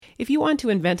If you want to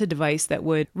invent a device that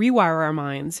would rewire our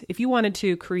minds, if you wanted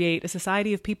to create a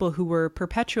society of people who were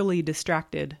perpetually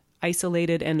distracted,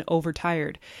 isolated, and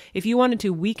overtired, if you wanted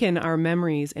to weaken our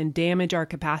memories and damage our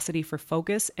capacity for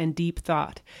focus and deep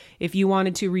thought, if you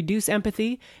wanted to reduce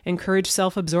empathy, encourage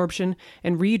self-absorption,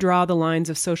 and redraw the lines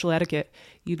of social etiquette,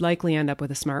 you'd likely end up with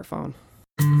a smartphone.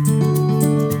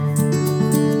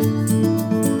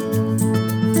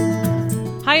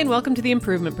 Hi, and welcome to The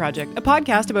Improvement Project, a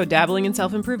podcast about dabbling in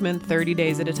self-improvement 30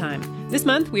 days at a time. This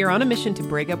month, we are on a mission to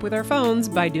break up with our phones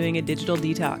by doing a digital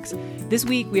detox. This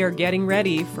week, we are getting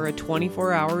ready for a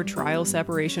 24-hour trial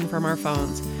separation from our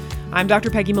phones. I'm Dr.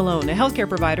 Peggy Malone, a healthcare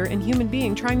provider and human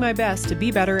being trying my best to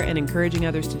be better and encouraging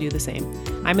others to do the same.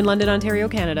 I'm in London, Ontario,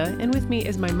 Canada, and with me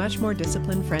is my much more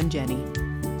disciplined friend, Jenny.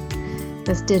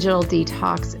 This digital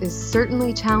detox is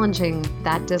certainly challenging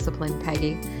that discipline,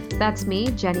 Peggy. That's me,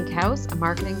 Jenny Kaus, a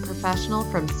marketing professional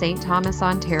from St. Thomas,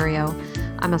 Ontario.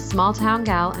 I'm a small town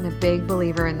gal and a big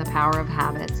believer in the power of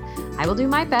habits. I will do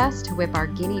my best to whip our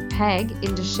guinea pig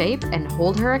into shape and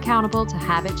hold her accountable to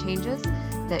habit changes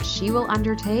that she will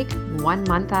undertake 1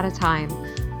 month at a time.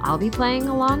 I'll be playing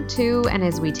along too, and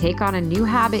as we take on a new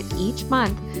habit each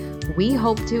month, we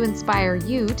hope to inspire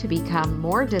you to become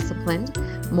more disciplined,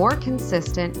 more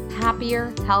consistent,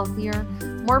 happier, healthier,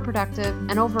 more productive,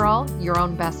 and overall, your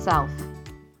own best self.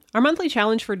 Our monthly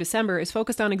challenge for December is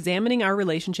focused on examining our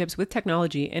relationships with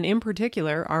technology, and in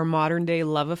particular, our modern-day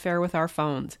love affair with our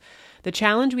phones. The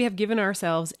challenge we have given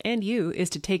ourselves and you is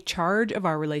to take charge of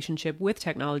our relationship with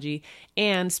technology,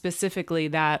 and specifically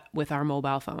that with our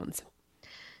mobile phones.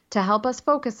 To help us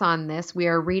focus on this, we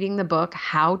are reading the book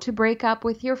How to Break Up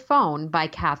with Your Phone by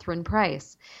Catherine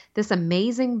Price. This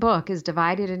amazing book is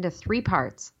divided into 3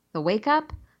 parts: the wake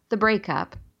up, the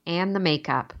breakup, and the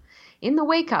makeup. In the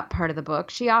wake up part of the book,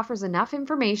 she offers enough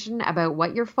information about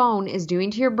what your phone is doing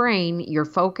to your brain, your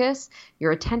focus,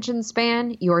 your attention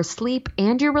span, your sleep,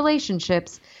 and your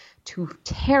relationships to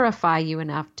terrify you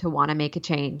enough to want to make a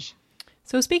change.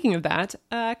 So speaking of that,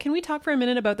 can we talk for a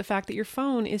minute about the fact that your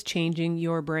phone is changing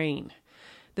your brain?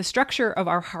 The structure of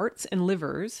our hearts and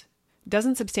livers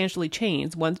doesn't substantially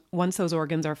change once those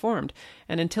organs are formed.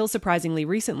 And until surprisingly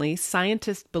recently,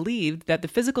 scientists believed that the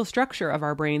physical structure of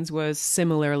our brains was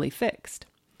similarly fixed.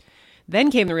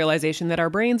 Then came the realization that our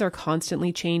brains are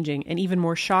constantly changing, and even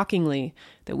more shockingly,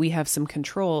 that we have some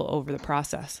control over the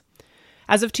process.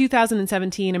 As of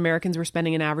 2017, Americans were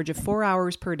spending an average of 4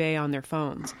 hours per day on their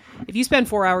phones. If you spend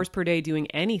 4 hours per day doing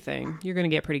anything, you're going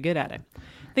to get pretty good at it.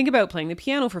 Think about playing the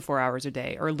piano for 4 hours a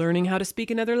day, or learning how to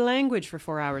speak another language for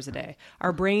 4 hours a day.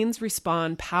 Our brains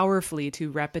respond powerfully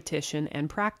to repetition and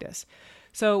practice.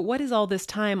 So what is all this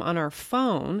time on our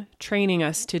phone training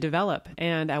us to develop,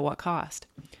 and at what cost?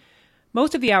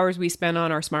 Most of the hours we spend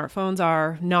on our smartphones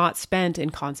are not spent in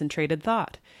concentrated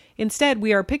thought. Instead,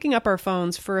 we are picking up our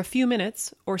phones for a few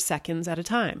minutes or seconds at a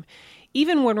time.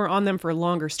 Even when we're on them for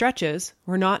longer stretches,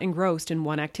 we're not engrossed in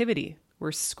one activity.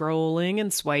 We're scrolling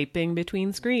and swiping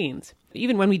between screens.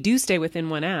 Even when we do stay within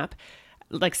one app,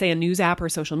 like say a news app or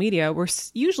social media, we're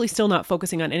usually still not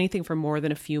focusing on anything for more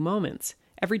than a few moments.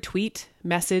 Every tweet,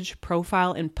 message,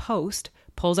 profile, and post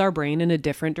pulls our brain in a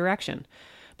different direction.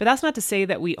 But that's not to say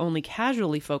that we only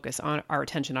casually focus on our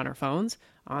attention on our phones.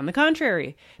 On the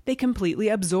contrary, they completely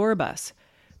absorb us.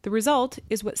 The result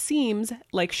is what seems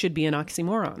like should be an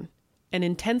oxymoron: an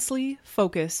intensely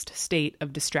focused state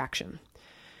of distraction.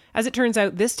 As it turns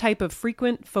out, this type of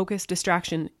frequent focused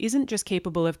distraction isn't just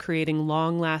capable of creating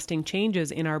long-lasting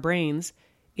changes in our brains,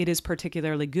 it is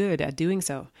particularly good at doing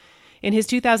so. In his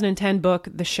 2010 book,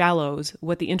 The Shallows: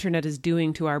 What the Internet is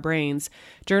Doing to Our Brains,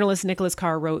 journalist Nicholas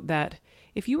Carr wrote that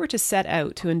if you were to set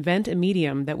out to invent a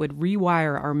medium that would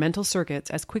rewire our mental circuits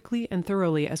as quickly and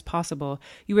thoroughly as possible,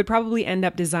 you would probably end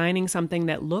up designing something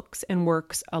that looks and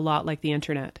works a lot like the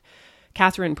internet.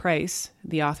 Catherine Price,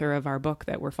 the author of our book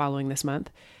that we're following this month,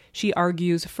 she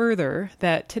argues further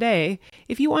that today,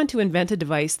 if you want to invent a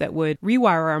device that would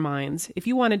rewire our minds, if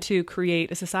you wanted to create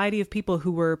a society of people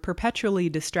who were perpetually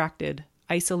distracted,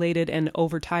 isolated, and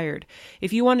overtired,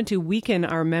 if you wanted to weaken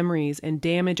our memories and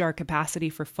damage our capacity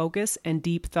for focus and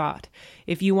deep thought,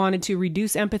 if you wanted to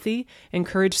reduce empathy,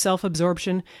 encourage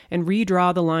self-absorption, and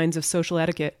redraw the lines of social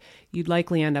etiquette, you'd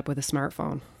likely end up with a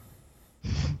smartphone.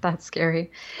 That's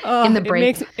scary. In the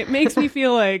break, it makes me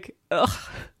feel like,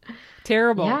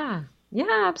 terrible. Yeah,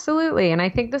 absolutely. And I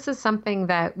think this is something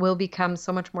that will become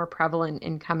so much more prevalent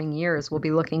in coming years. We'll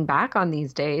be looking back on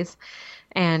these days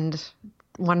and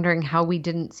wondering how we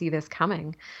didn't see this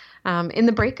coming. In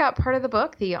the breakout part of the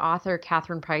book, the author,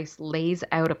 Catherine Price, lays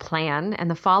out a plan, and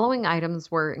the following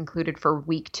items were included for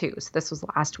week 2. So this was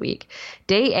last week.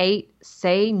 Day 8,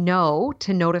 say no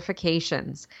to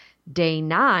notifications. Day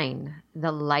 9,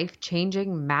 the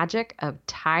life-changing magic of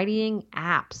tidying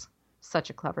apps.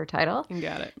 Such a clever title. You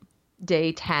got it.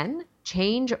 Day 10,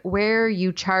 change where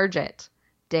you charge it.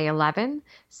 Day 11,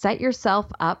 set yourself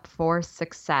up for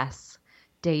success.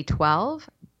 Day 12,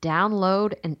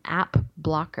 download an app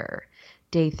blocker.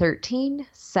 Day 13,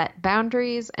 set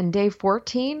boundaries. And day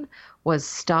 14 was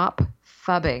stop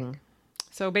fubbing.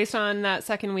 So based on that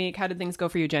second week, how did things go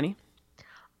for you, Jenny?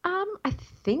 I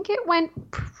think it went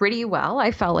pretty well.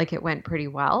 I felt like it went pretty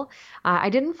well.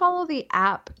 I didn't follow the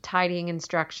app tidying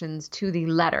instructions to the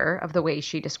letter of the way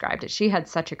she described it. She had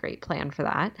such a great plan for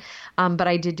that. But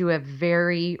I did do a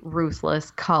very ruthless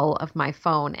cull of my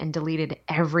phone and deleted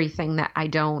everything that I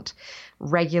don't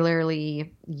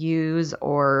regularly use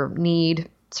or need.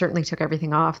 Certainly took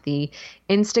everything off. The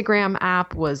Instagram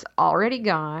app was already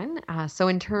gone. So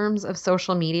in terms of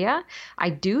social media, I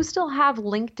do still have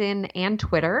LinkedIn and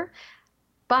Twitter.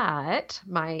 But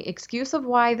my excuse of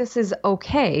why this is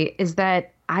okay is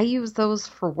that I use those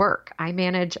for work. I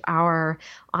manage our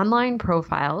online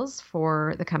profiles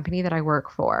for the company that I work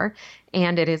for,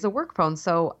 and it is a work phone.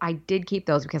 So I did keep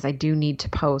those because I do need to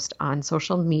post on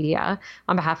social media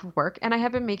on behalf of work. And I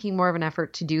have been making more of an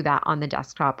effort to do that on the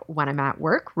desktop when I'm at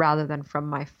work rather than from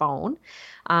my phone.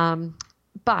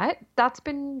 But that's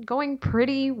been going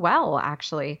pretty well,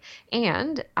 actually.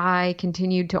 And I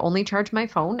continued to only charge my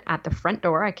phone at the front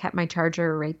door. I kept my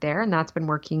charger right there, and that's been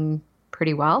working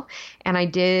pretty well. And I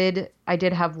did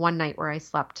have one night where I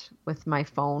slept with my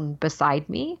phone beside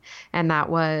me, and that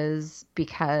was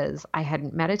because I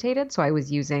hadn't meditated, so I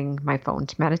was using my phone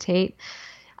to meditate.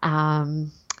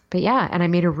 But yeah, and I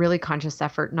made a really conscious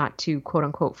effort not to quote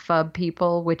unquote fub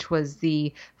people, which was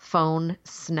the phone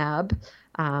snub,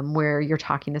 where you're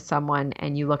talking to someone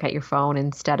and you look at your phone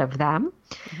instead of them.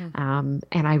 Mm-hmm.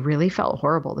 And I really felt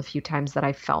horrible the few times that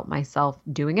I felt myself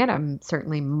doing it. I'm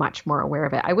certainly much more aware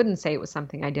of it. I wouldn't say it was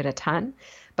something I did a ton,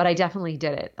 but I definitely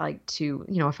did it, like to,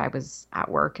 if I was at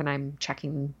work and I'm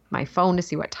checking my phone to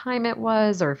see what time it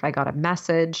was, or if I got a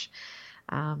message.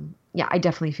 Yeah, I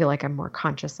definitely feel like I'm more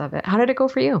conscious of it. How did it go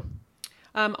for you?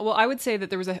 Well, I would say that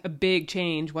there was a big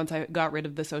change once I got rid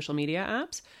of the social media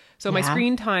apps. So my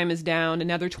screen time is down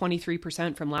another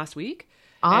 23% from last week.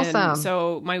 Awesome. And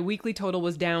so my weekly total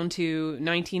was down to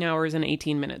 19 hours and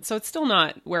 18 minutes. So it's still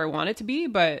not where I want it to be,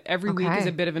 but every week is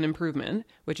a bit of an improvement,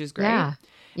 which is great. Yeah.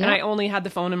 And I only had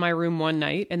the phone in my room one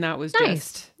night, and that was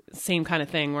just same kind of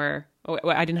thing where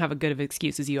I didn't have a good of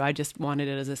excuse as you. I just wanted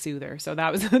it as a soother. So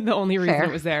that was the only reason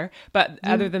it was there. But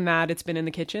other than that, it's been in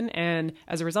the kitchen. And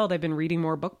as a result, I've been reading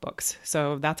more books.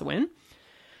 So that's a win.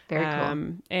 Very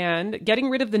cool. And getting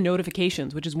rid of the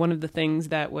notifications, which is one of the things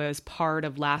that was part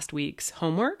of last week's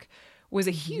homework, was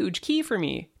a huge key for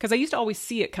me, because I used to always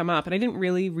see it come up and I didn't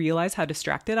really realize how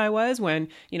distracted I was when,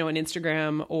 an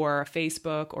Instagram or a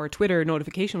Facebook or a Twitter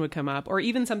notification would come up, or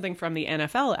even something from the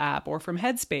NFL app or from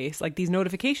Headspace. Like, these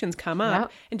notifications come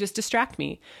up and just distract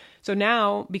me. So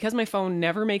now, because my phone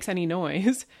never makes any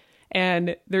noise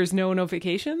and there's no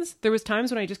notifications, there was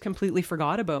times when I just completely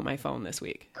forgot about my phone this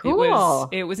week. Cool.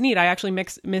 It was neat. I actually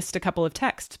missed a couple of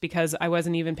texts because I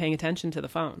wasn't even paying attention to the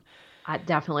phone. That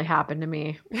definitely happened to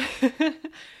me.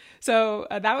 So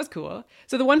that was cool.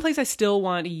 So the one place I still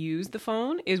want to use the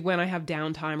phone is when I have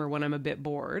downtime or when I'm a bit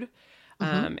bored.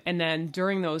 And then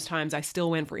during those times, I still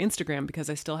went for Instagram because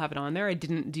I still have it on there. I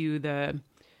didn't do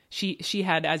she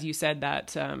had, as you said,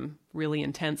 that really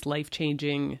intense,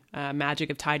 life-changing magic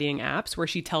of tidying apps, where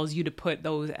she tells you to put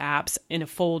those apps in a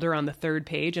folder on the third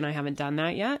page, and I haven't done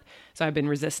that yet. So I've been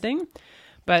resisting.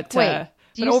 But wait.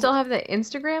 Do you still have the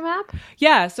Instagram app?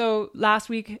 Yeah. So last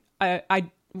week,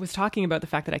 I was talking about the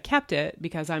fact that I kept it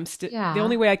because I'm still the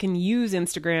only way I can use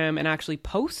Instagram and actually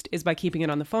post is by keeping it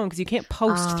on the phone, because you can't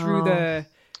post through the.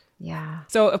 Yeah.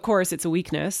 So of course it's a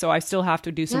weakness. So I still have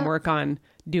to do some work on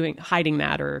hiding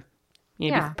that, or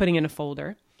maybe putting in a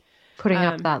folder. Putting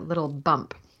up that little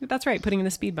bump. That's right. Putting in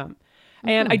the speed bump.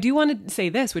 And I do want to say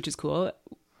this, which is cool.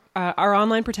 Our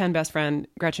online pretend best friend,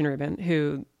 Gretchen Rubin,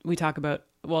 who we talk about,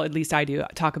 well, at least I do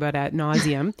talk about ad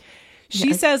nauseum.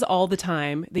 She says all the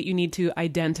time that you need to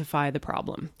identify the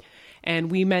problem. And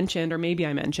we mentioned, or maybe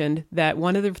I mentioned, that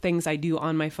one of the things I do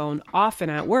on my phone often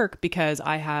at work, because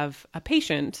I have a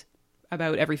patient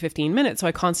about every 15 minutes. So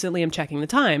I constantly am checking the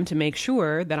time to make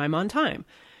sure that I'm on time.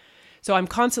 So I'm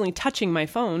constantly touching my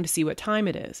phone to see what time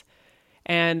it is.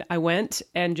 And I went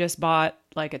and just bought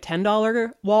like a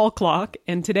 $10 wall clock.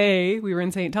 And today we were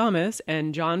in St. Thomas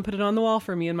and John put it on the wall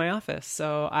for me in my office.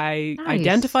 So I Nice.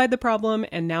 identified the problem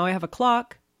and now I have a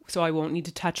clock. So I won't need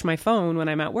to touch my phone when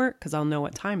I'm at work because I'll know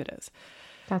what time it is.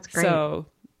 That's great. So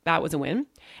that was a win.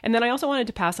 And then I also wanted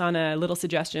to pass on a little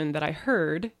suggestion that I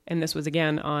heard. And this was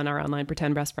again on our online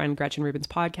Pretend Best Friend, Gretchen Rubin's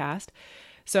podcast.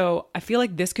 So I feel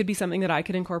like this could be something that I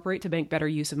could incorporate to make better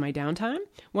use of my downtime.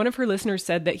 One of her listeners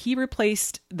said that he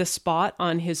replaced the spot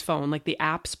on his phone, like the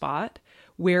app spot,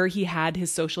 where he had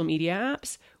his social media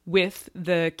apps with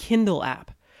the Kindle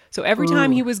app. So every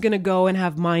time he was going to go and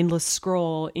have mindless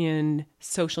scroll in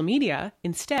social media,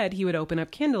 instead he would open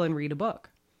up Kindle and read a book.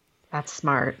 That's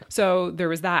smart. So there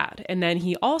was that. And then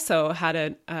he also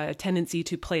had a tendency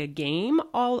to play a game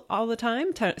all the time,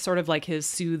 sort of like his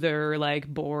soother, like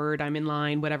bored, I'm in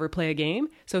line, whatever, play a game.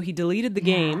 So he deleted the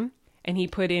game and he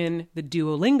put in the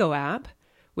Duolingo app,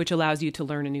 which allows you to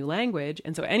learn a new language.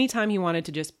 And so anytime he wanted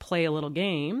to just play a little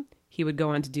game, he would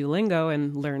go onto Duolingo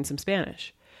and learn some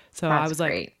Spanish. So I was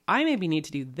great. like, I maybe need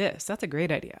to do this. That's a great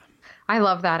idea. I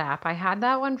love that app. I had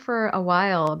that one for a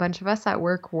while. A bunch of us at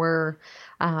work were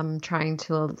trying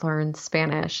to learn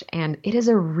Spanish, and it is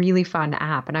a really fun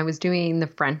app. And I was doing the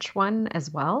French one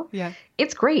as well. Yeah.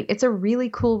 It's great. It's a really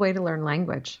cool way to learn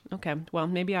language. Okay. Well,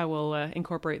 maybe I will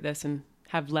incorporate this and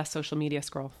have less social media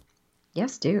scroll.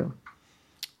 Yes, do.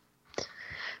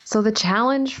 So the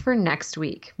challenge for next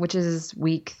week, which is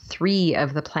week 3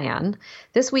 of the plan,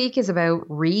 this week is about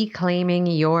reclaiming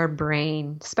your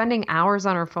brain. Spending hours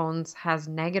on our phones has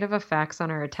negative effects on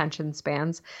our attention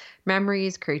spans,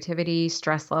 memories, creativity,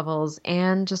 stress levels,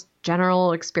 and just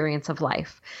general experience of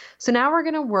life. So now we're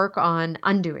going to work on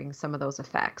undoing some of those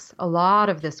effects. A lot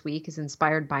of this week is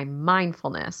inspired by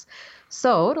mindfulness.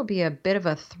 So it'll be a bit of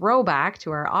a throwback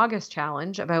to our August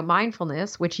challenge about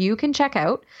mindfulness, which you can check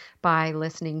out by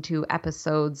listening to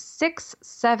episodes 6,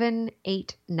 7,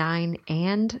 8, 9,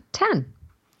 and 10.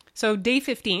 So day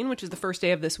 15, which is the first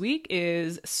day of this week,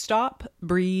 is stop,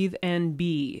 breathe, and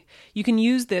be. You can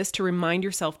use this to remind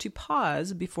yourself to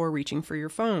pause before reaching for your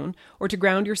phone or to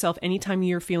ground yourself anytime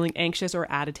you're feeling anxious or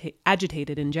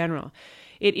agitated in general.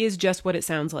 It is just what it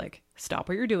sounds like. Stop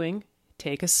what you're doing,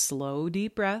 take a slow,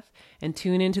 deep breath, and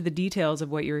tune into the details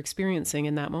of what you're experiencing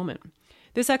in that moment.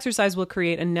 This exercise will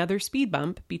create another speed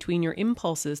bump between your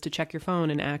impulses to check your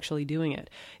phone and actually doing it.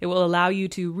 It will allow you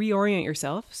to reorient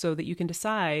yourself so that you can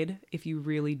decide if you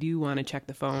really do want to check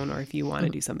the phone or if you want to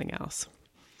do something else.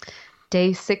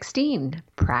 Day 16,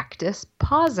 practice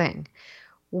pausing.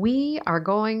 We are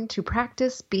going to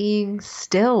practice being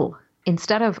still.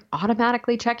 Instead of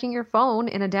automatically checking your phone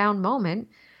in a down moment,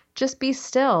 just be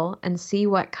still and see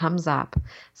what comes up.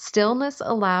 Stillness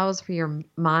allows for your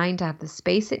mind to have the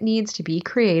space it needs to be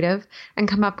creative and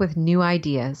come up with new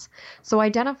ideas. So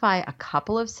identify a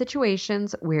couple of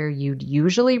situations where you'd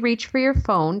usually reach for your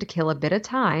phone to kill a bit of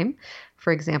time.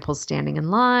 For example, standing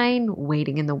in line,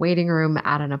 waiting in the waiting room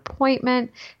at an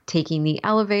appointment, taking the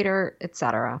elevator,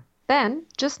 etc. Then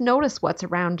just notice what's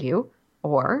around you,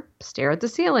 or stare at the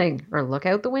ceiling or look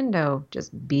out the window.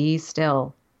 Just be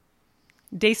still.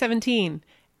 Day 17,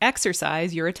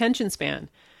 exercise your attention span.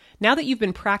 Now that you've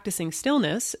been practicing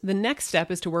stillness, the next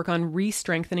step is to work on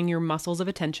re-strengthening your muscles of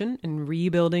attention and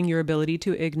rebuilding your ability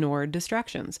to ignore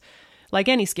distractions. Like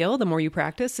any skill, the more you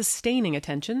practice sustaining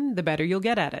attention, the better you'll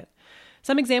get at it.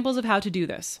 Some examples of how to do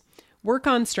this. Work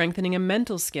on strengthening a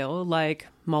mental skill like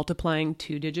multiplying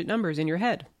 2-digit numbers in your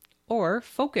head. Or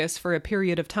focus for a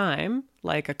period of time,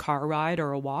 like a car ride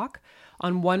or a walk,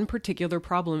 on one particular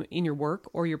problem in your work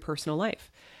or your personal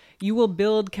life. You will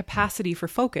build capacity for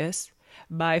focus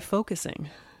by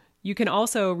focusing. You can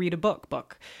also read a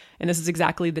book. And this is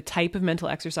exactly the type of mental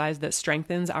exercise that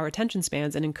strengthens our attention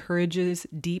spans and encourages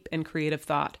deep and creative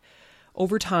thought.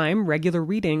 Over time, regular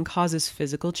reading causes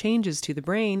physical changes to the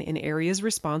brain in areas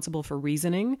responsible for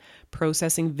reasoning,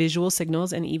 processing visual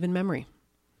signals, and even memory.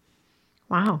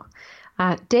 Wow.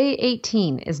 Day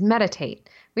 18 is meditate.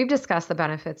 We've discussed the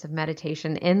benefits of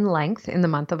meditation in length in the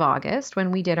month of August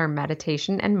when we did our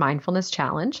meditation and mindfulness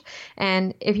challenge.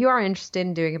 And if you are interested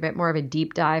in doing a bit more of a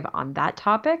deep dive on that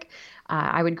topic,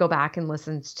 I would go back and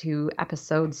listen to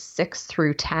episodes 6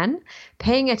 through 10.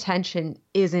 Paying attention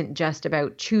isn't just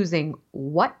about choosing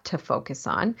what to focus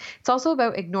on. It's also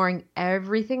about ignoring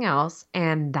everything else,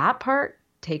 and that part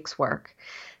takes work.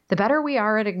 The better we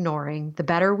are at ignoring, the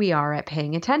better we are at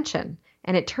paying attention.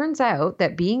 And it turns out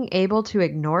that being able to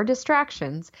ignore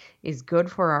distractions is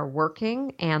good for our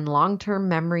working and long-term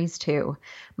memories too.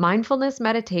 Mindfulness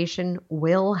meditation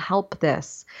will help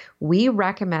this. We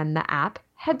recommend the app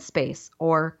Headspace,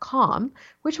 or Calm,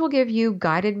 which will give you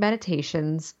guided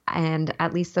meditations, and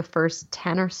at least the first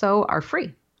 10 or so are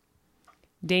free.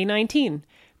 Day 19,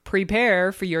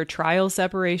 prepare for your trial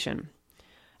separation.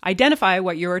 Identify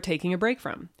what you are taking a break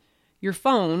from. Your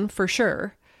phone, for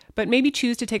sure, but maybe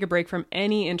choose to take a break from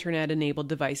any internet-enabled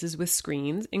devices with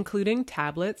screens, including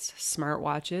tablets,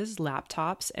 smartwatches,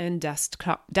 laptops, and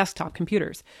desktop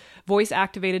computers.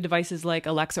 Voice-activated devices like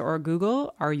Alexa or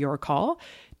Google are your call.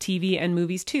 TV and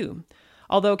movies too.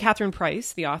 Although Catherine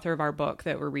Price, the author of our book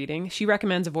that we're reading, she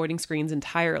recommends avoiding screens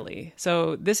entirely.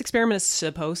 So this experiment is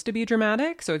supposed to be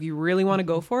dramatic. So if you really want to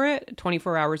go for it,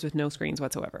 24 hours with no screens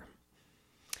whatsoever.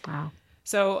 Wow.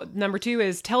 So number 2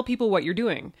 is tell people what you're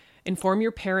doing. Inform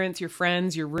your parents, your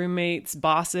friends, your roommates,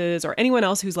 bosses, or anyone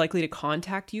else who's likely to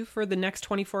contact you for the next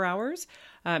 24 hours.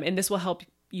 And this will help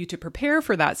you to prepare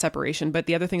for that separation. But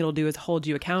the other thing it'll do is hold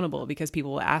you accountable because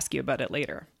people will ask you about it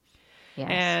later. Yes.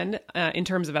 And in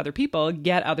terms of other people,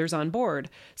 get others on board.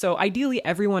 So ideally,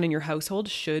 everyone in your household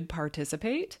should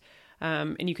participate.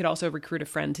 And you could also recruit a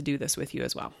friend to do this with you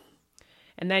as well.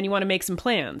 And then you want to make some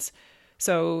plans.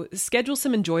 So schedule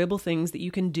some enjoyable things that you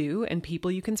can do and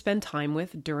people you can spend time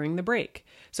with during the break.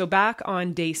 So back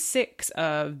on day 6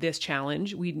 of this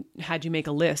challenge, we had you make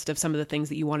a list of some of the things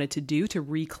that you wanted to do to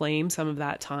reclaim some of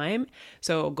that time.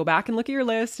 So go back and look at your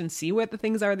list and see what the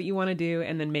things are that you want to do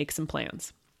and then make some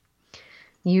plans.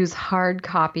 Use hard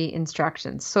copy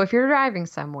instructions. So if you're driving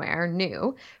somewhere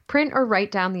new, print or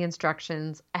write down the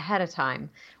instructions ahead of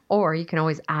time. Or you can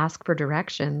always ask for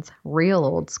directions, real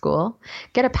old school.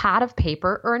 Get a pad of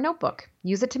paper or a notebook.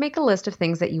 Use it to make a list of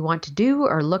things that you want to do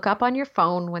or look up on your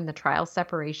phone when the trial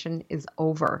separation is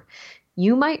over.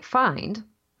 You might find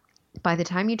by the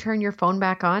time you turn your phone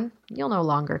back on, you'll no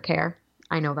longer care.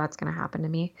 I know that's going to happen to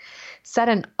me. Set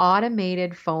an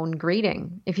automated phone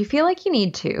greeting. If you feel like you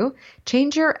need to,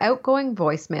 change your outgoing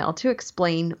voicemail to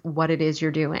explain what it is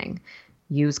you're doing.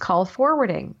 Use call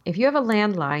forwarding. If you have a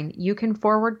landline, you can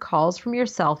forward calls from your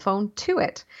cell phone to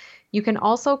it. You can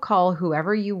also call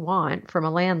whoever you want from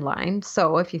a landline.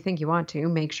 So if you think you want to,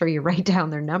 make sure you write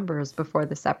down their numbers before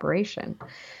the separation.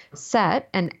 Set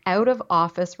an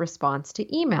out-of-office response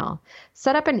to email.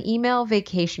 Set up an email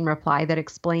vacation reply that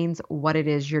explains what it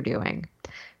is you're doing.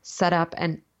 Set up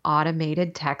an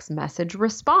automated text message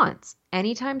response.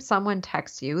 Anytime someone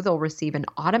texts you, they'll receive an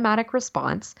automatic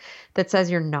response that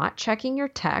says you're not checking your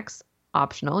texts.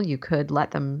 Optional, you could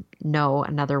let them know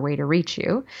another way to reach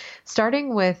you.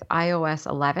 Starting with iOS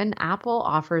 11, Apple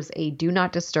offers a do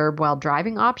not disturb while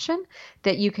driving option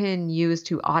that you can use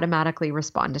to automatically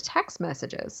respond to text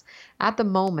messages. At the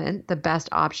moment, the best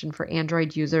option for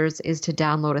Android users is to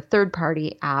download a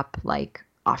third-party app like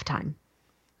OffTime.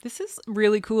 This is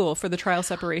really cool for the trial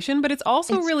separation, but it's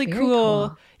also really very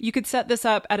cool. You could set this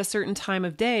up at a certain time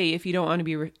of day if you don't want to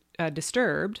be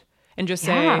disturbed and just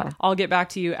say, I'll get back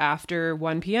to you after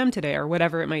 1 p.m. today or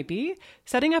whatever it might be.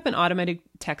 Setting up an automatic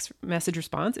text message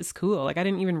response is cool. Like I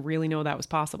didn't even really know that was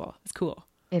possible. It's cool.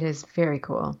 It is very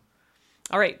cool.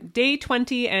 All right, day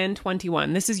 20 and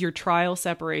 21. This is your trial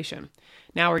separation.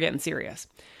 Now we're getting serious.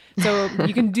 So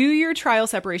you can do your trial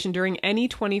separation during any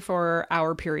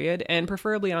 24-hour period and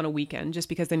preferably on a weekend, just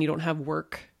because then you don't have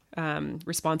work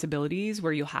responsibilities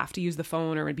where you'll have to use the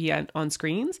phone or be on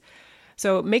screens.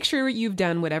 So make sure you've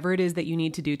done whatever it is that you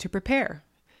need to do to prepare.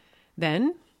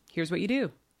 Then here's what you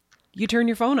do. You turn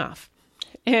your phone off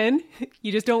and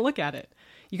you just don't look at it.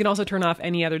 You can also turn off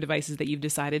any other devices that you've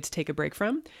decided to take a break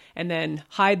from and then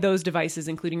hide those devices,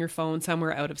 including your phone,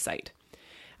 somewhere out of sight.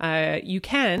 You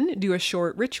can do a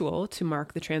short ritual to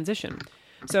mark the transition.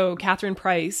 So Catherine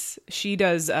Price, she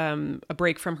does a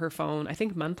break from her phone, I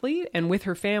think monthly, and with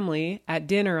her family at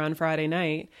dinner on Friday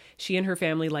night, she and her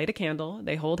family light a candle,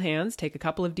 they hold hands, take a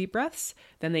couple of deep breaths,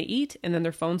 then they eat, and then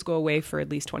their phones go away for at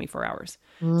least 24 hours.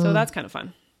 So that's kind of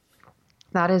fun.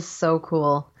 That is so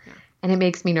cool. Yeah. And it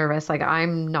makes me nervous. Like,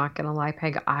 I'm not going to lie,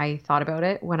 Peg. I thought about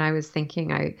it when I was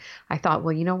thinking, I thought,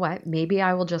 well, you know what? Maybe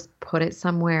I will just put it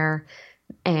somewhere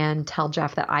and tell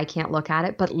Jeff that I can't look at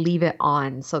it, but leave it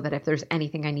on so that if there's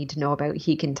anything I need to know about,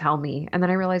 he can tell me. And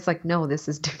then I realized, like, no, this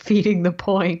is defeating the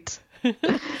point.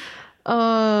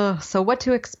 So what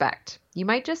to expect? You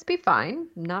might just be fine,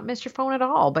 not miss your phone at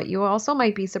all, but you also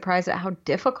might be surprised at how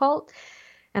difficult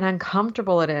and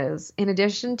uncomfortable it is. In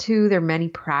addition to their many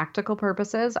practical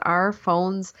purposes, our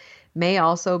phones may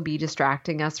also be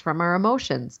distracting us from our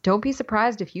emotions. Don't be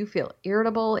surprised if you feel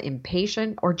irritable,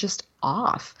 impatient, or just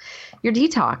off. You're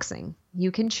detoxing.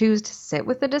 You can choose to sit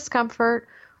with the discomfort,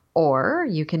 or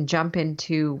you can jump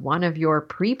into one of your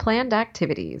pre-planned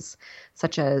activities,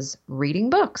 such as reading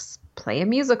books, play a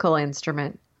musical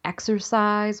instrument,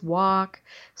 exercise, walk,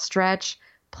 stretch,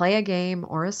 Play a game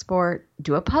or a sport,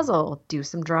 do a puzzle, do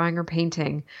some drawing or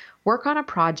painting, work on a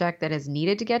project that is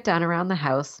needed to get done around the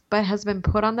house but has been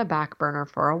put on the back burner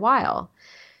for a while.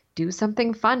 Do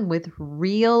something fun with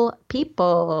real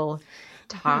people.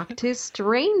 Talk to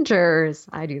strangers.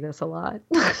 I do this a lot.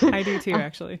 I do too,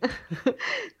 actually.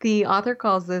 The author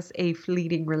calls this a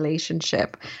fleeting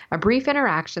relationship, a brief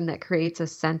interaction that creates a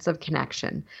sense of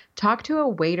connection. Talk to a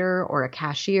waiter or a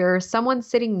cashier, someone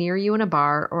sitting near you in a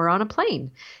bar or on a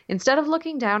plane. Instead of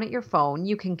looking down at your phone,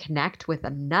 you can connect with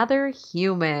another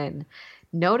human.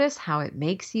 Notice how it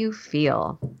makes you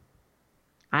feel.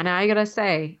 And I gotta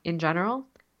say, in general,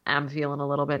 I'm feeling a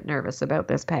little bit nervous about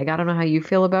this, Peg. I don't know how you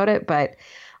feel about it, but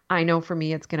I know for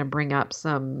me it's going to bring up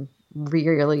some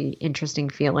really interesting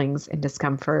feelings and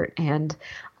discomfort. And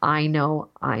I know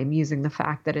I'm using the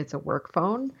fact that it's a work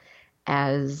phone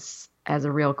as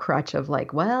a real crutch of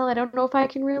like, well, I don't know if I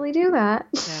can really do that.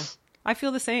 Yeah. I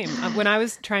feel the same. When I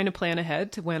was trying to plan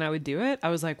ahead to when I would do it, I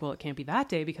was like, well, it can't be that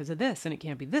day because of this, and it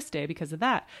can't be this day because of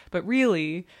that. But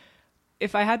really,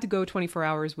 if I had to go 24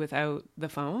 hours without the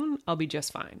phone, I'll be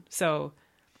just fine. So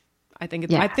I think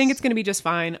it's going to be just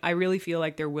fine. I really feel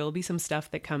like there will be some stuff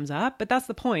that comes up, but that's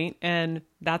the point. And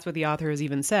that's what the author has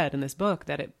even said in this book,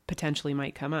 that it potentially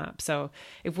might come up. So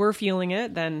if we're feeling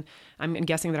it, then I'm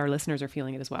guessing that our listeners are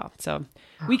feeling it as well. So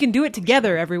we can do it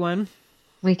together, everyone.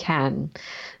 We can.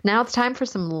 Now it's time for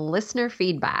some listener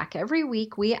feedback. Every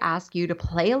week we ask you to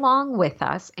play along with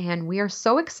us, and we are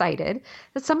so excited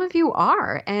that some of you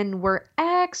are, and we're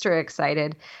extra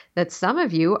excited that some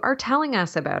of you are telling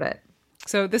us about it.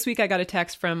 So this week I got a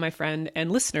text from my friend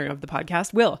and listener of the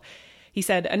podcast, Will. He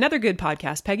said, "Another good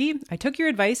podcast, Peggy. I took your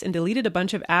advice and deleted a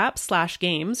bunch of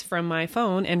apps/games from my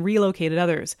phone and relocated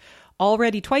others.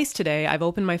 Already twice today, I've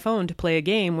opened my phone to play a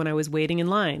game when I was waiting in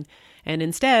line. And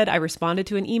instead, I responded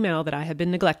to an email that I had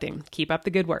been neglecting. Keep up the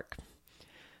good work."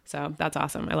 So that's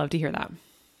awesome. I love to hear that.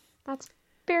 That's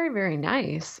very, very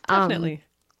nice. Definitely.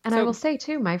 And I will say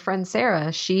too, my friend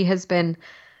Sarah, she has been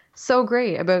so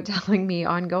great about telling me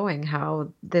ongoing how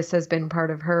this has been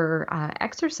part of her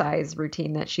exercise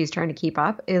routine that she's trying to keep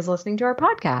up, is listening to our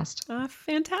podcast.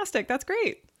 Fantastic. That's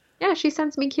great. Yeah, she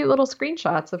sends me cute little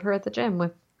screenshots of her at the gym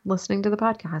with listening to the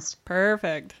podcast.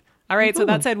 Perfect. All right. So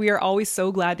that said, we are always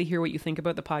so glad to hear what you think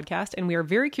about the podcast, and we are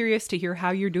very curious to hear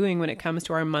how you're doing when it comes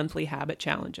to our monthly habit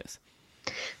challenges.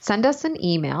 Send us an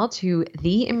email to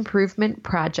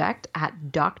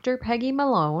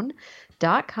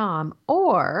theimprovementproject@drpeggymalone.com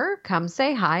or come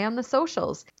say hi on the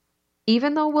socials.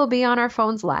 Even though we'll be on our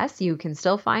phones less, you can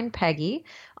still find Peggy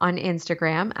on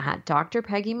Instagram at Dr.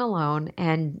 Peggy Malone,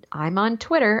 and I'm on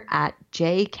Twitter at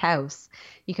JKaus.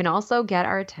 You can also get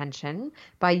our attention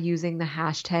by using the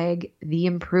hashtag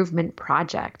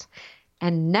 #TheImprovementProject.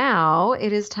 And now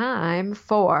it is time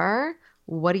for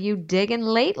What Are You Digging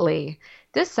Lately?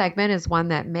 This segment is one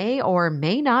that may or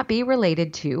may not be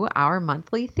related to our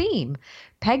monthly theme.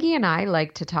 Peggy and I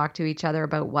like to talk to each other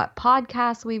about what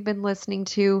podcasts we've been listening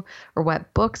to, or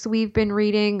what books we've been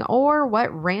reading, or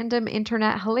what random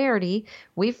internet hilarity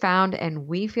we found, and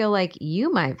we feel like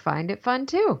you might find it fun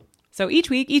too. So each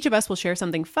week, each of us will share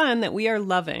something fun that we are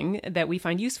loving, that we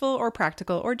find useful or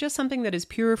practical, or just something that is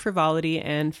pure frivolity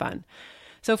and fun.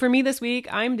 So for me this week,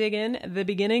 I'm digging the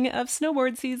beginning of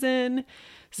snowboard season.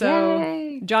 So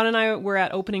Yay! John and I were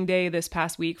at opening day this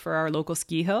past week for our local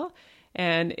ski hill,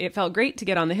 and it felt great to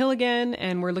get on the hill again,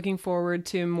 and we're looking forward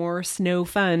to more snow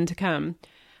fun to come.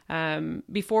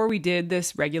 Before we did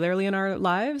this regularly in our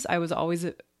lives, I was always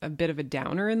a bit of a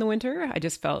downer in the winter. I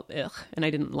just felt ugh, and I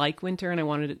didn't like winter, and I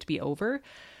wanted it to be over.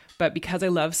 But because I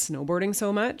love snowboarding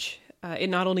so much, it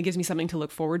not only gives me something to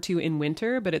look forward to in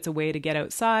winter, but it's a way to get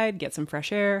outside, get some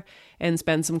fresh air, and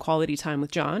spend some quality time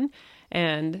with John.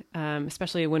 And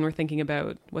especially when we're thinking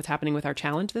about what's happening with our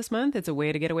challenge this month, it's a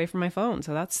way to get away from my phone.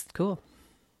 So that's cool.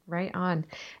 Right on.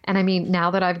 And I mean, now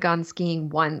that I've gone skiing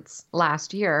once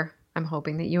last year, I'm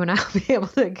hoping that you and I will be able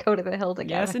to go to the hill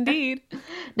together. Yes, indeed.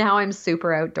 Now I'm super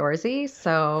outdoorsy,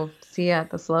 so see you at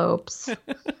the slopes.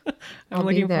 I'm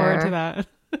looking forward to that.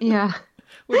 Yeah.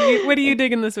 What are you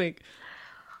digging this week?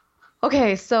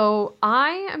 Okay, so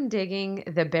I am digging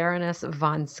the Baroness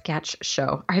von Sketch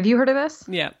show. Have you heard of this?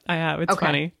 Yeah, I have. It's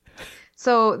funny.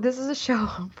 So this is a show,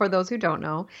 for those who don't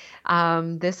know,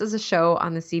 this is a show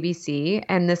on the CBC,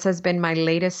 and this has been my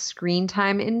latest screen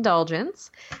time indulgence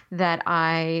that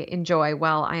I enjoy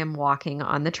while I am walking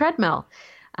on the treadmill.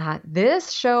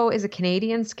 This show is a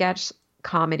Canadian sketch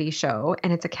comedy show,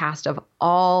 and it's a cast of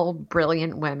all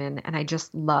brilliant women, and I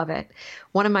just love it.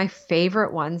 One of my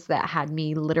favorite ones that had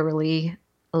me literally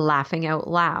laughing out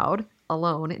loud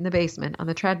alone in the basement on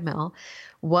the treadmill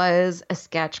was a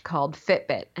sketch called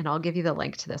Fitbit. And I'll give you the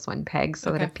link to this one, Peg,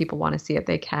 so that if people want to see it,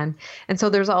 they can. And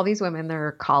so there's all these women,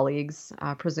 they're colleagues,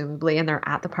 presumably, and they're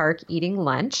at the park eating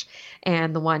lunch.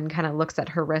 And the one kind of looks at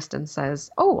her wrist and says,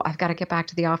 "Oh, I've got to get back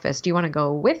to the office. Do you want to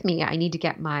go with me? I need to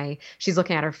get she's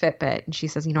looking at her Fitbit and she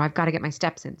says, I've got to get my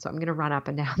steps in. So I'm going to run up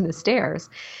and down the stairs.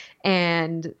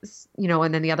 And,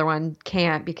 and then the other one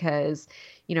can't because,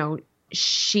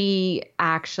 she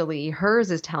actually,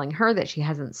 hers is telling her that she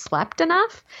hasn't slept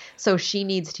enough. So she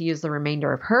needs to use the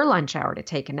remainder of her lunch hour to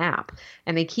take a nap.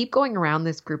 And they keep going around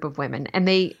this group of women and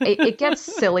it gets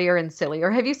sillier and sillier.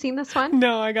 Have you seen this one?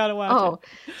 No, I got to watch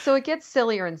it. So it gets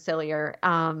sillier and sillier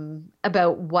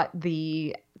about what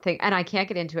the thing, and I can't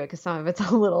get into it because some of it's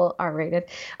a little R-rated,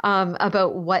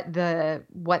 about what their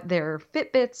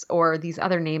Fitbits or these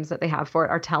other names that they have for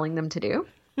it are telling them to do.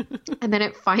 And then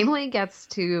it finally gets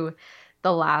to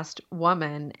the last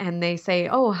woman and they say,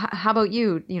 "Oh, how about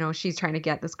you?" She's trying to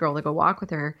get this girl to go walk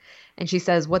with her. And she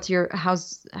says,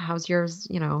 how's yours,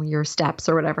 your steps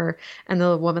or whatever. And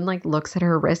the woman looks at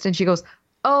her wrist and she goes,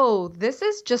 "Oh, this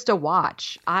is just a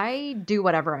watch. I do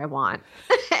whatever I want."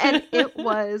 And it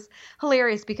was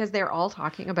hilarious because they're all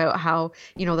talking about how,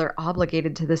 they're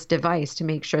obligated to this device to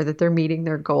make sure that they're meeting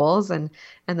their goals. And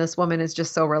this woman is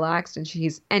just so relaxed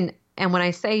and and when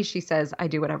I say she says, "I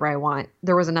do whatever I want,"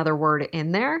 there was another word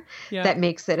in there that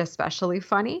makes it especially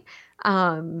funny.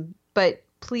 But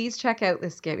please check out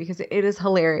this skit because it is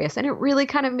hilarious. And it really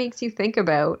kind of makes you think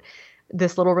about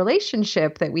this little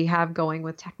relationship that we have going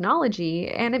with technology.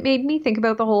 And it made me think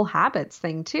about the whole habits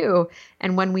thing too.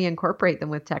 And when we incorporate them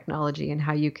with technology and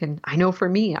how I know for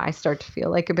me, I start to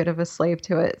feel like a bit of a slave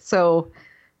to it. So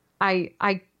I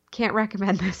can't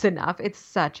recommend this enough. It's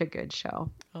such a good show.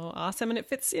 Oh, awesome. And it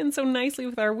fits in so nicely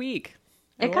with our week.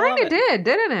 It kind of did,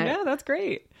 didn't it? Yeah, that's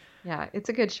great. Yeah, it's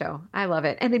a good show. I love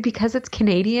it. And because it's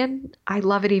Canadian, I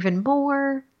love it even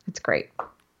more. It's great.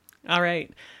 All right.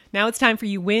 Now it's time for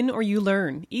You Win or You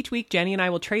Learn. Each week, Jenny and I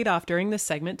will trade off during this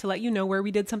segment to let you know where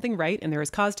we did something right and there is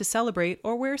cause to celebrate,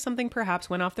 or where something perhaps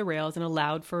went off the rails and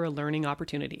allowed for a learning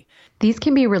opportunity. These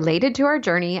can be related to our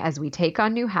journey as we take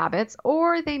on new habits,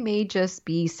 or they may just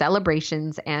be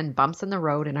celebrations and bumps in the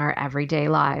road in our everyday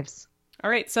lives. All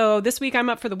right. So this week I'm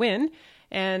up for the win,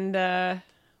 and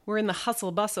we're in the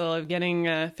hustle bustle of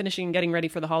finishing and getting ready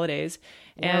for the holidays.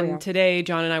 And today,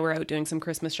 John and I were out doing some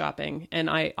Christmas shopping, and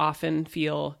I often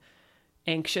feel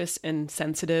anxious and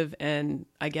sensitive, and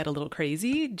I get a little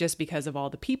crazy just because of all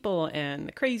the people and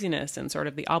the craziness and sort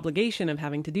of the obligation of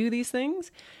having to do these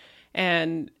things.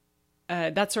 And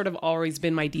that's sort of always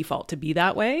been my default, to be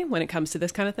that way when it comes to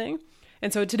this kind of thing.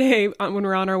 And so today, when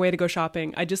we're on our way to go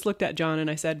shopping, I just looked at John and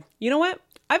I said, "You know what?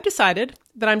 I've decided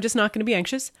that I'm just not going to be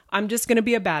anxious. I'm just going to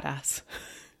be a badass."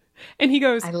 And he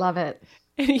goes, "I love it."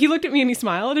 And he looked at me and he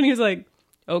smiled and he was like,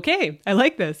 "Okay, I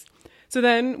like this." So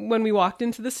then when we walked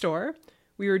into the store,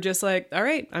 we were just like, "All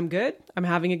right, I'm good. I'm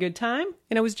having a good time."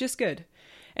 And it was just good.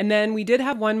 And then we did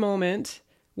have one moment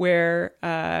where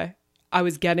I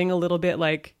was getting a little bit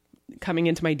coming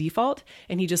into my default,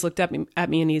 and he just looked at me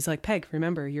and he's like, "Peg,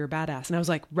 remember, you're a badass." And I was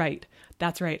like, "Right,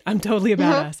 that's right. I'm totally a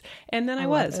badass." And then I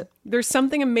was. There's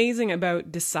something amazing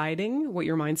about deciding what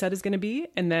your mindset is going to be,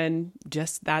 and then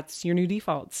just that's your new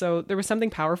default. So there was something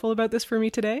powerful about this for me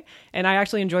today, and I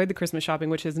actually enjoyed the Christmas shopping,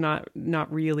 which is not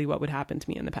really what would happen to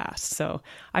me in the past. So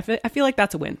I feel like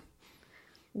that's a win.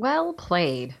 Well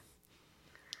played.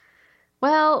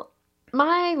 Well,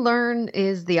 my learn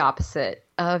is the opposite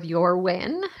of your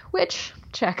win, which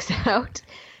checks out.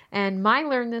 And my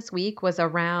learn this week was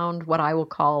around what I will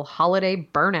call holiday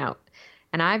burnout.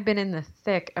 And I've been in the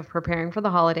thick of preparing for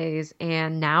the holidays,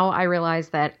 and now I realize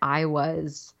that I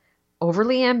was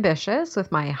overly ambitious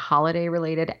with my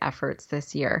holiday-related efforts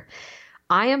this year.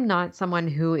 I am not someone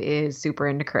who is super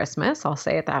into Christmas, I'll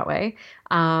say it that way,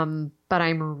 but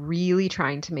I'm really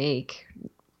trying to make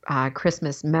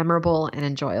Christmas memorable and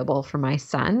enjoyable for my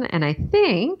son. And I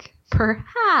think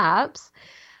perhaps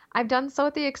I've done so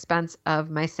at the expense of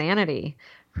my sanity,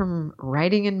 from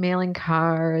writing and mailing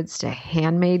cards to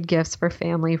handmade gifts for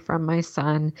family from my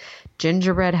son,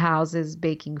 gingerbread houses,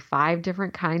 baking 5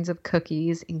 different kinds of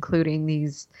cookies, including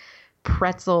these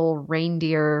pretzel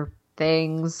reindeer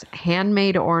things,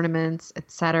 handmade ornaments,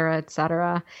 etc.,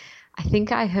 etc. I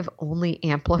think I have only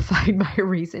amplified my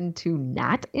reason to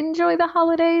not enjoy the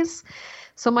holidays.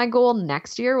 So my goal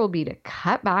next year will be to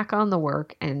cut back on the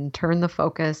work and turn the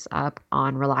focus up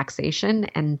on relaxation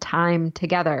and time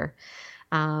together.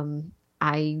 I'm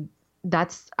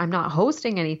not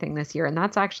hosting anything this year, and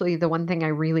that's actually the one thing I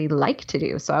really like to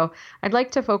do. So I'd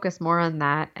like to focus more on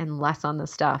that and less on the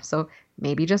stuff. So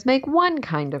maybe just make one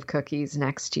kind of cookies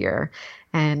next year.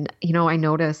 And, I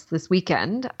noticed this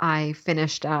weekend I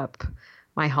finished up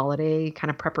my holiday kind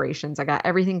of preparations. I got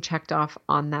everything checked off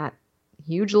on that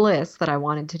huge list that I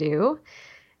wanted to do.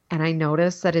 And I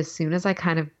noticed that as soon as I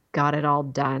kind of got it all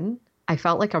done, I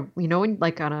felt like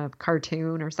like on a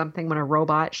cartoon or something when a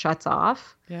robot shuts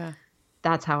off. Yeah.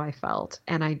 That's how I felt.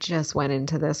 And I just went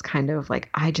into this kind of like,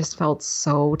 I just felt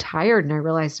so tired. And I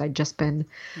realized I'd just been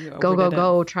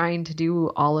go, trying to do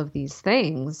all of these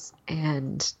things.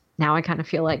 And now I kind of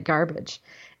feel like garbage.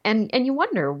 And you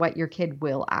wonder what your kid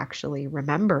will actually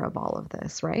remember of all of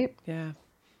this, right? Yeah.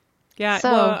 Yeah,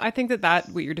 So, well, I think that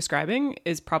what you're describing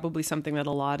is probably something that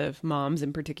a lot of moms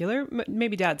in particular,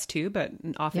 maybe dads too, but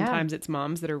oftentimes it's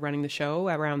moms that are running the show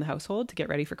around the household to get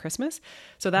ready for Christmas.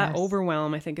 So that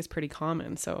overwhelm, I think, is pretty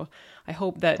common. So I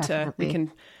hope that we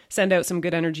can send out some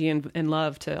good energy and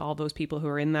love to all those people who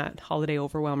are in that holiday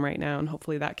overwhelm right now. And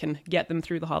hopefully that can get them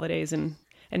through the holidays and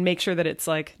make sure that it's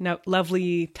like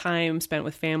lovely time spent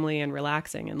with family and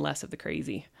relaxing and less of the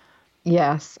crazy.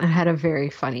 Yes, I had a very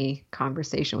funny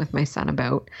conversation with my son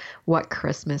about what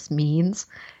Christmas means.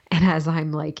 And as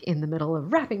I'm like in the middle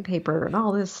of wrapping paper and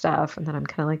all this stuff, and then I'm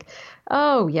kind of like,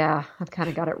 oh yeah, I've kind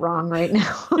of got it wrong right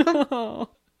now.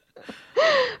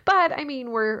 But I mean,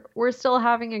 we're still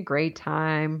having a great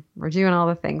time. We're doing all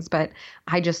the things, but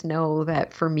I just know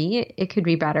that for me, it could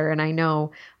be better. And I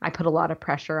know I put a lot of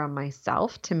pressure on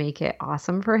myself to make it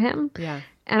awesome for him. Yeah.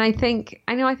 And I think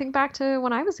back to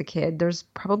when I was a kid, there's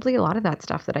probably a lot of that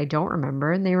stuff that I don't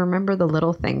remember, and they remember the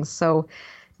little things. So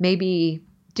maybe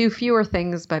do fewer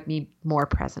things, but be more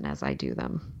present as I do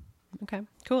them. Okay,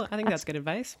 cool. I think that's good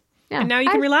advice. Yeah. And now you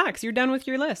can relax. You're done with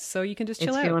your list, so you can just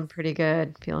chill out. Feeling pretty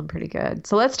good.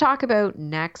 So let's talk about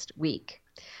next week.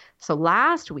 So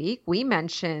last week, we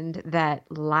mentioned that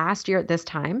last year at this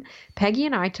time, Peggy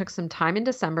and I took some time in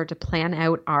December to plan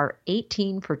out our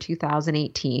 18 for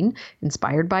 2018,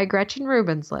 inspired by Gretchen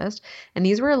Rubin's list. And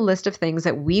these were a list of things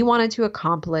that we wanted to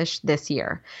accomplish this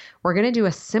year. We're going to do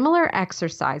a similar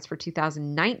exercise for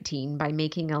 2019 by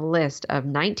making a list of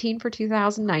 19 for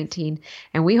 2019.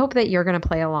 And we hope that you're going to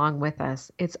play along with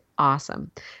us. It's awesome.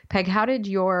 Peg, how did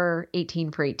your 18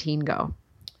 for 18 go?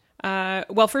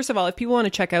 Well, first of all, if people want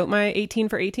to check out my 18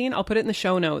 for 18, I'll put it in the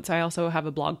show notes. I also have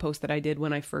a blog post that I did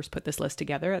when I first put this list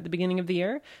together at the beginning of the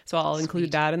year. So I'll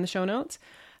include that in the show notes.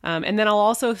 And then I'll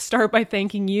also start by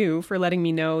thanking you for letting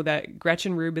me know that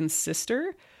Gretchen Rubin's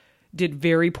sister did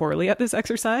very poorly at this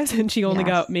exercise, and she only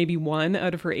got maybe 1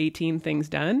 out of her 18 things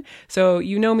done. So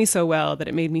you know me so well that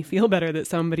it made me feel better that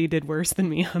somebody did worse than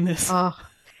me on this. Oh.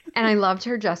 And I loved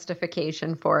her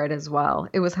justification for it as well.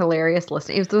 It was hilarious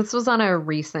listening. This was on a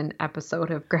recent episode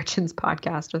of Gretchen's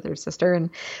podcast with her sister, and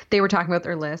they were talking about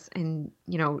their list, and,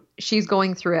 she's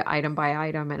going through it item by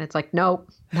item, and it's like, nope.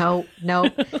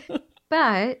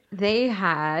 But they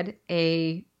had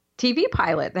a TV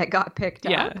pilot that got picked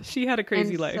up. Yeah, she had a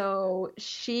crazy life. So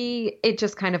it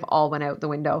just kind of all went out the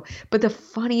window. But the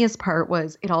funniest part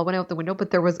was it all went out the window,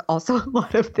 but there was also a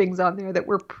lot of things on there that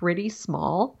were pretty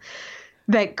small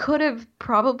that could have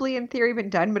probably in theory been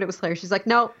done, but it was hilarious. She's like,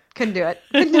 no, couldn't do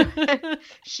it.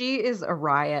 She is a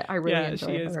riot. I really enjoy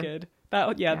her. Yeah, she is good.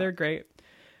 They're great.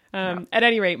 At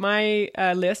any rate, my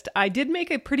list, I did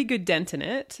make a pretty good dent in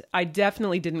it. I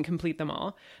definitely didn't complete them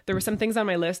all. There were some things on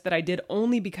my list that I did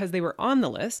only because they were on the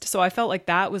list. So I felt like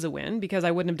that was a win because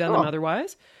I wouldn't have done them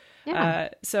otherwise. Yeah.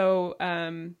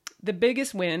 The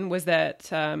biggest win was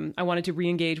that I wanted to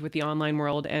re-engage with the online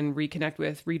world and reconnect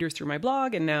with readers through my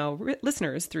blog and now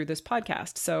listeners through this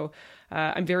podcast. So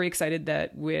I'm very excited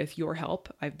that with your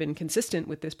help, I've been consistent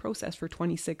with this process for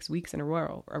 26 weeks in a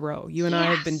row. You and I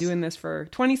have been doing this for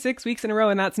 26 weeks in a row,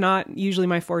 and that's not usually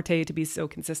my forte to be so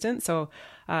consistent. So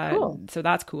cool. So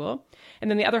that's cool.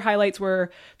 And then the other highlights were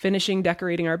finishing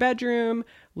decorating our bedroom,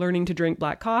 learning to drink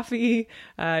black coffee,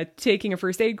 taking a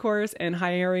first aid course, and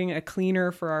hiring a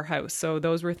cleaner for our house. So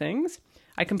those were things.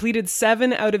 I completed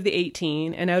 7 out of the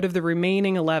 18, and out of the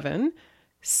remaining 11,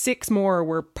 6 more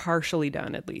were partially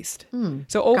done at least.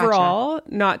 So overall,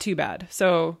 not too bad.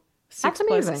 So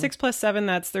 6 plus 7,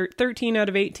 that's 13 out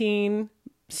of 18,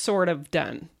 sort of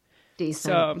done. Decent.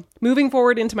 So moving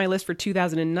forward into my list for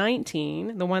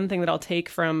 2019, the one thing that I'll take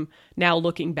from now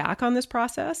looking back on this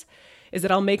process is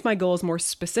that I'll make my goals more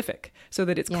specific so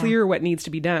that it's clear what needs to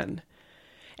be done.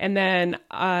 And then,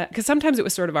 because sometimes it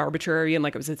was sort of arbitrary and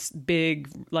like it was this big,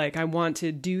 like I want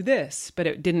to do this, but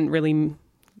it didn't really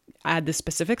add the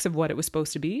specifics of what it was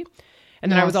supposed to be.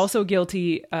 And then I was Yes. also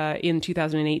guilty in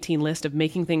 2018 list of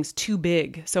making things too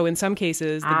big. So in some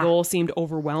cases, the goal seemed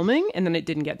overwhelming and then it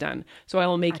didn't get done. So I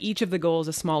will make each of the goals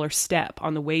a smaller step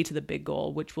on the way to the big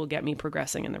goal, which will get me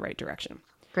progressing in the right direction.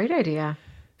 Great idea.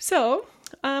 So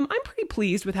I'm pretty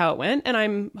pleased with how it went. And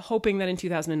I'm hoping that in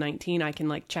 2019, I can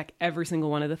like check every single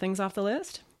one of the things off the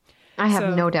list. I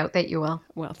have no doubt that you will.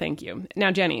 Well, thank you.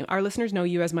 Now, Jenny, our listeners know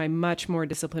you as my much more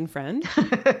disciplined friend.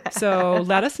 So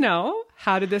let us know,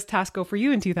 how did this task go for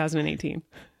you in 2018?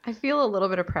 I feel a little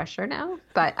bit of pressure now,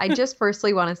 but I just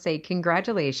firstly want to say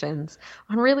congratulations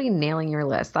on really nailing your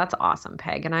list. That's awesome,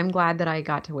 Peg. And I'm glad that I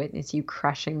got to witness you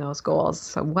crushing those goals.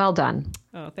 So well done.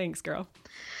 Oh, thanks, girl.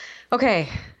 Okay.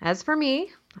 As for me,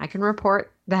 I can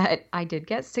report that I did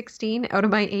get 16 out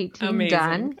of my 18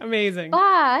 done. Amazing.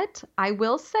 But I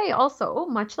will say also,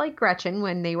 much like Gretchen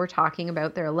when they were talking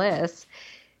about their lists,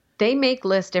 they make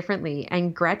lists differently.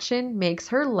 And Gretchen makes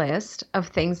her list of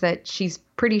things that she's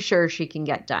pretty sure she can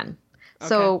get done. Okay.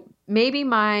 So maybe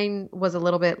mine was a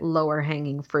little bit lower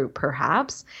hanging fruit,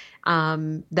 perhaps,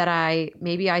 that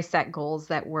I set goals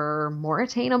that were more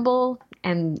attainable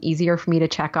and easier for me to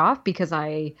check off because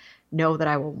I know that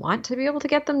I will want to be able to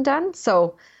get them done.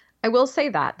 So I will say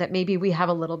that maybe we have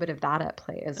a little bit of that at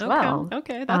play as well.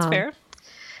 Okay, that's fair.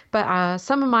 But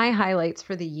some of my highlights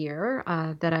for the year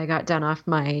that I got done off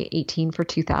my 18 for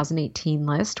 2018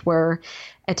 list were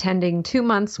attending 2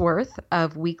 months worth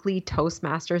of weekly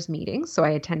Toastmasters meetings. So I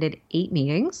attended 8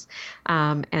 meetings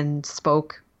and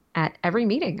spoke at every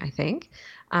meeting, I think.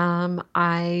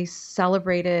 I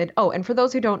celebrated, and for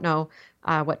those who don't know,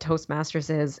 what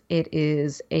Toastmasters is, it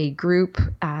is a group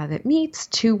that meets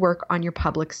to work on your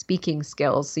public speaking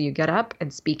skills. So you get up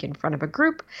and speak in front of a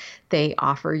group. They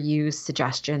offer you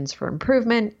suggestions for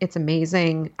improvement. It's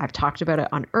amazing. I've talked about it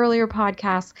on earlier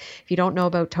podcasts. If you don't know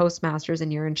about Toastmasters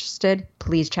and you're interested,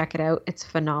 please check it out. It's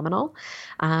phenomenal.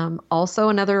 Also,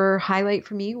 another highlight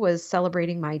for me was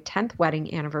celebrating my 10th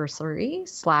wedding anniversary /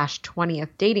 20th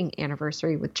dating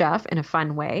anniversary with Jeff in a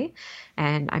fun way.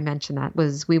 And I mentioned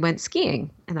we went skiing,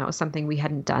 and that was something we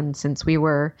hadn't done since we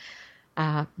were,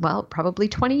 probably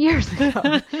 20 years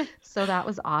ago. So that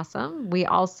was awesome. We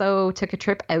also took a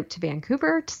trip out to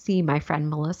Vancouver to see my friend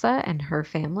Melissa and her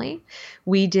family.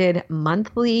 We did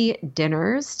monthly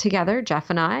dinners together, Jeff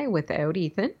and I, without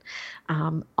Ethan.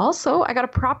 Also, I got a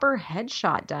proper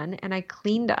headshot done, and I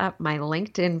cleaned up my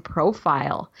LinkedIn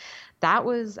profile. That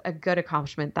was a good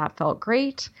accomplishment. That felt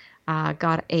great.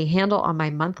 Got a handle on my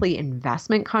monthly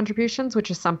investment contributions, which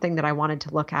is something that I wanted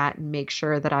to look at and make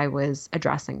sure that I was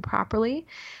addressing properly.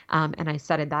 And I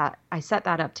set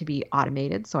that up to be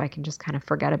automated so I can just kind of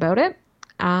forget about it.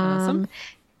 Awesome.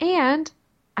 And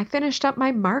I finished up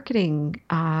my marketing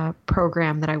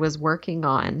program that I was working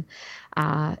on.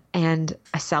 And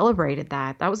I celebrated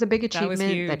that. That was a big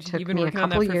achievement that took me a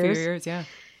couple years. For a few years, yeah.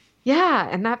 Yeah,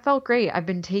 and that felt great. I've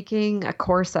been taking a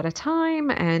course at a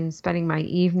time and spending my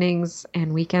evenings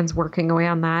and weekends working away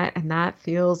on that, and that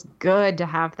feels good to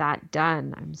have that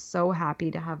done. I'm so happy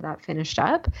to have that finished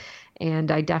up, and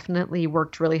I definitely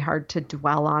worked really hard to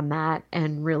dwell on that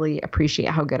and really appreciate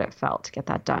how good it felt to get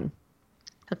that done.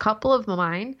 A couple of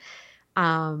mine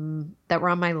that were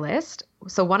on my list.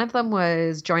 So one of them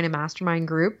was join a mastermind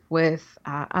group with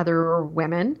other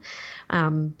women.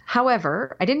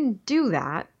 However, I didn't do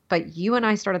that. But you and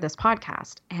I started this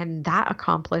podcast, and that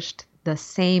accomplished the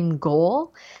same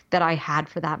goal that I had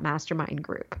for that mastermind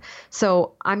group.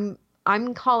 So I'm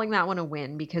calling that one a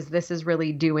win because this is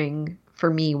really doing for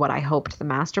me what I hoped the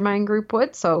mastermind group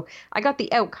would. So I got the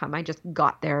outcome. I just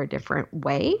got there a different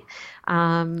way.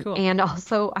 Cool. And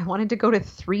also I wanted to go to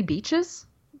 3 beaches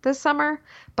this summer,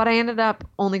 but I ended up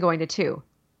only going to 2.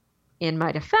 In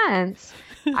my defense,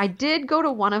 I did go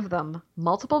to one of them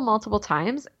multiple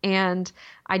times, and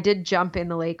I did jump in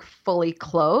the lake fully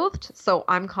clothed. So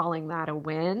I'm calling that a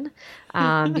win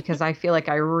because I feel like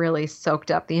I really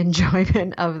soaked up the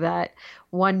enjoyment of that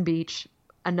one beach,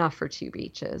 enough for 2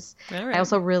 beaches. Right. I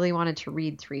also really wanted to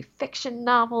read 3 fiction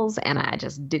novels, and I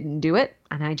just didn't do it.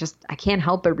 And I can't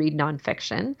help but read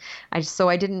nonfiction. So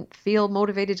I didn't feel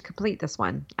motivated to complete this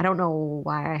one. I don't know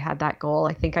why I had that goal.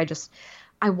 I think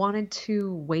I wanted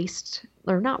to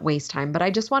not waste time, but I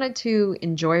just wanted to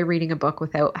enjoy reading a book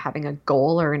without having a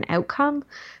goal or an outcome,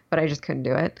 but I just couldn't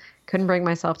do it. Couldn't bring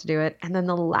myself to do it. And then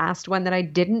the last one that I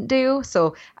didn't do,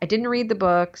 so I didn't read the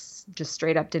books, just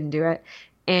straight up didn't do it.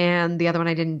 And the other one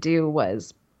I didn't do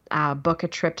was book a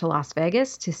trip to Las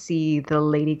Vegas to see the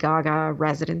Lady Gaga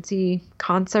residency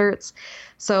concerts.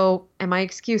 So, and my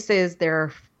excuse is there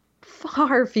are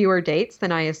far fewer dates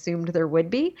than I assumed there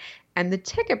would be. and the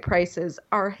ticket prices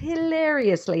are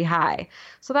hilariously high.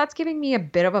 So that's giving me a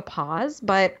bit of a pause,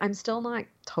 but I'm still not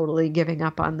totally giving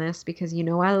up on this because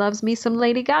I loves me some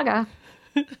Lady Gaga.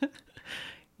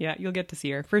 Yeah, you'll get to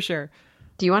see her for sure.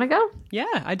 Do you want to go?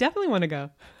 Yeah, I definitely want to go.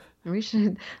 We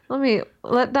should. Maybe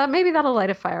that'll light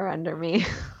a fire under me.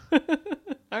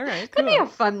 All right, cool. Could be a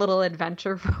fun little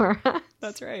adventure for us.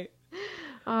 That's right.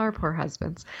 Our poor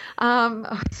husbands.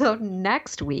 So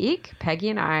next week, Peggy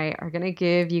and I are going to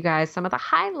give you guys some of the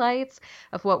highlights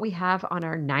of what we have on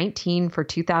our 19 for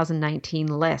 2019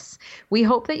 lists. We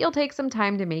hope that you'll take some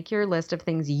time to make your list of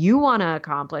things you want to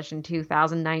accomplish in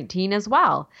 2019 as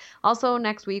well. Also,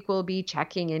 next week, we'll be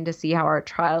checking in to see how our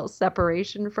trial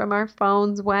separation from our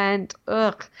phones went.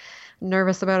 Ugh,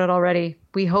 nervous about it already.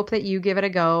 We hope that you give it a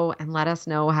go and let us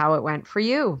know how it went for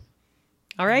you.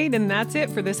 All right, and that's it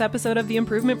for this episode of The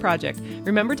Improvement Project.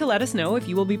 Remember to let us know if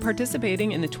you will be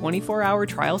participating in the 24-hour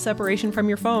trial separation from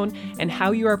your phone and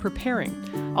how you are preparing.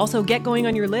 Also, get going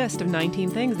on your list of 19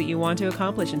 things that you want to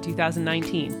accomplish in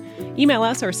 2019. Email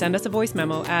us or send us a voice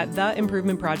memo at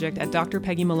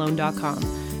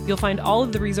theimprovementproject@drpeggymalone.com. You'll find all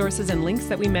of the resources and links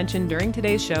that we mentioned during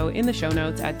today's show in the show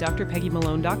notes at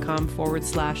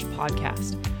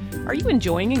drpeggymalone.com/podcast. Are you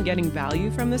enjoying and getting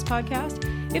value from this podcast?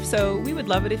 If so, we would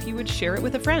love it if you would share it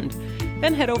with a friend.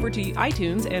 Then head over to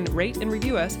iTunes and rate and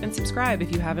review us and subscribe if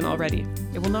you haven't already.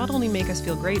 It will not only make us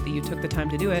feel great that you took the time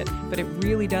to do it, but it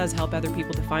really does help other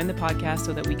people to find the podcast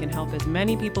so that we can help as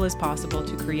many people as possible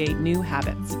to create new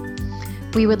habits.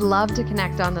 We would love to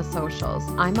connect on the socials.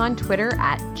 I'm on Twitter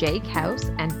at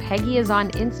JakeHouse and Peggy is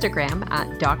on Instagram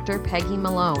at Dr. Peggy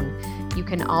Malone. You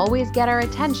can always get our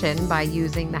attention by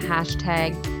using the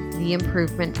hashtag The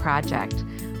Improvement Project.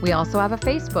 We also have a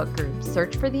Facebook group.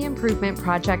 Search for The Improvement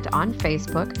Project on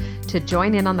Facebook to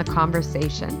join in on the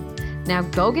conversation. Now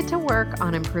go get to work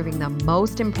on improving the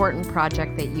most important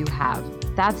project that you have.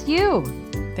 That's you.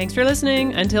 Thanks for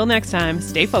listening. Until next time,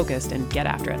 stay focused and get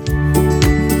after it.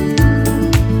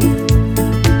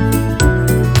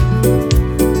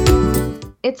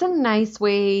 It's a nice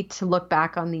way to look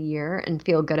back on the year and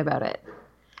feel good about it.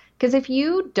 Because if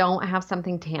you don't have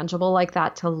something tangible like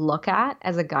that to look at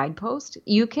as a guidepost,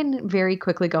 you can very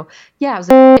quickly go, yeah, it was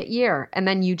a shit year. And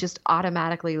then you just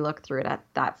automatically look through it at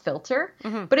that filter.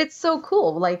 Mm-hmm. But it's so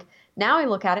cool. Like now I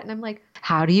look at it and I'm like,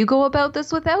 how do you go about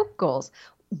this without goals?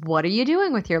 What are you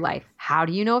doing with your life? How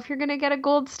do you know if you're going to get a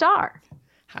gold star?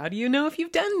 How do you know if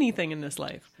you've done anything in this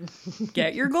life?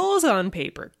 Get your goals on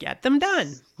paper. Get them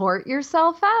done. Sort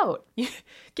yourself out.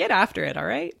 Get after it, all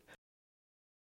right?